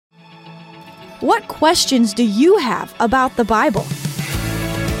What questions do you have about the Bible?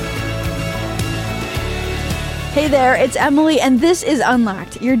 Hey there, it's Emily, and this is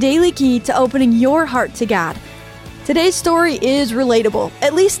Unlocked, your daily key to opening your heart to God. Today's story is relatable,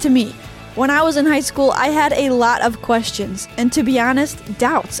 at least to me. When I was in high school, I had a lot of questions, and to be honest,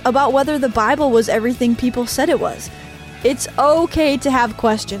 doubts about whether the Bible was everything people said it was. It's okay to have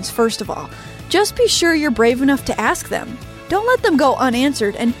questions, first of all. Just be sure you're brave enough to ask them. Don't let them go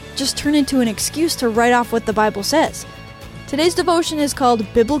unanswered and just turn into an excuse to write off what the Bible says. Today's devotion is called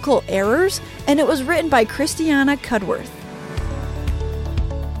Biblical Errors, and it was written by Christiana Cudworth.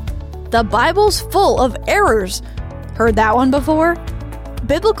 The Bible's full of errors. Heard that one before?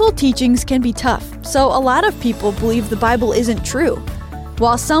 Biblical teachings can be tough, so a lot of people believe the Bible isn't true.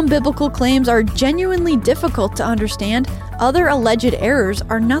 While some biblical claims are genuinely difficult to understand, other alleged errors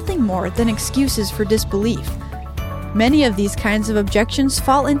are nothing more than excuses for disbelief. Many of these kinds of objections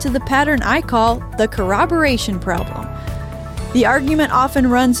fall into the pattern I call the corroboration problem. The argument often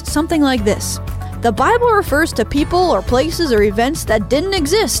runs something like this. The Bible refers to people or places or events that didn't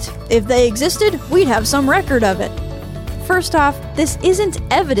exist. If they existed, we'd have some record of it. First off, this isn't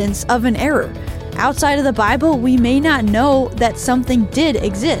evidence of an error. Outside of the Bible, we may not know that something did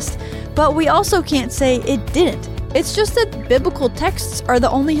exist, but we also can't say it didn't. It's just that biblical texts are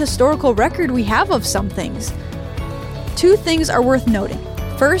the only historical record we have of some things. Two things are worth noting.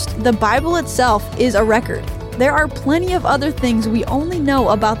 First, the Bible itself is a record. There are plenty of other things we only know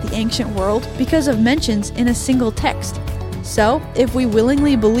about the ancient world because of mentions in a single text. So, if we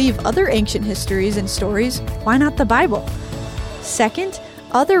willingly believe other ancient histories and stories, why not the Bible? Second,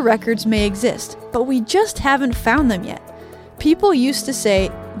 other records may exist, but we just haven't found them yet. People used to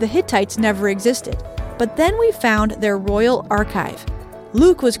say the Hittites never existed, but then we found their royal archive.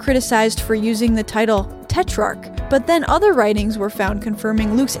 Luke was criticized for using the title Tetrarch, but then other writings were found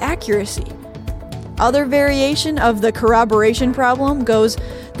confirming Luke's accuracy. Other variation of the corroboration problem goes,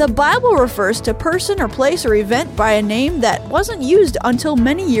 the Bible refers to person or place or event by a name that wasn't used until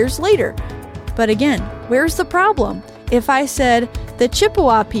many years later. But again, where's the problem? If I said, the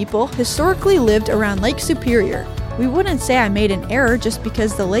Chippewa people historically lived around Lake Superior, we wouldn't say I made an error just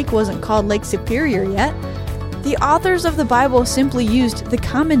because the lake wasn't called Lake Superior yet. The authors of the Bible simply used the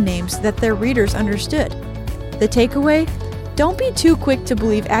common names that their readers understood. The takeaway? Don't be too quick to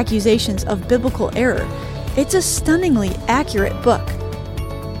believe accusations of biblical error. It's a stunningly accurate book.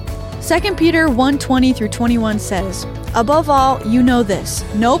 2 Peter 1:20-21 says, above all, you know this,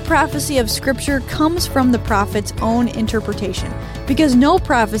 no prophecy of Scripture comes from the prophet's own interpretation, because no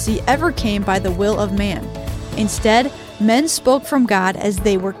prophecy ever came by the will of man. Instead, men spoke from God as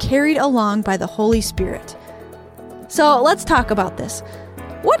they were carried along by the Holy Spirit. So let's talk about this.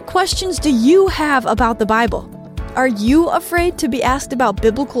 What questions do you have about the Bible? Are you afraid to be asked about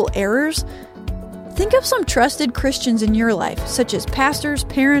biblical errors? Think of some trusted Christians in your life, such as pastors,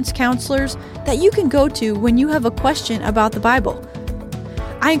 parents, counselors, that you can go to when you have a question about the Bible.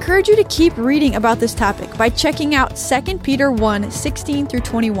 I encourage you to keep reading about this topic by checking out 2 Peter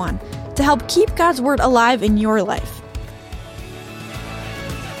 1:16-21 to help keep God's Word alive in your life.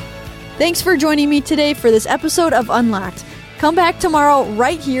 Thanks for joining me today for this episode of Unlocked. Come back tomorrow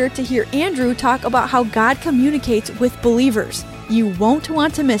right here to hear Andrew talk about how God communicates with believers. You won't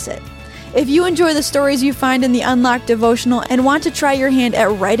want to miss it. If you enjoy the stories you find in the Unlocked devotional and want to try your hand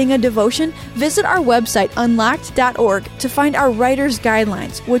at writing a devotion, visit our website unlocked.org to find our writer's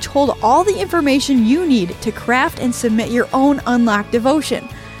guidelines, which hold all the information you need to craft and submit your own Unlocked devotion.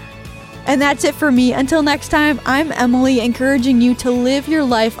 And that's it for me. Until next time, I'm Emily, encouraging you to live your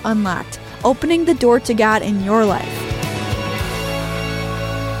life unlocked, opening the door to God in your life.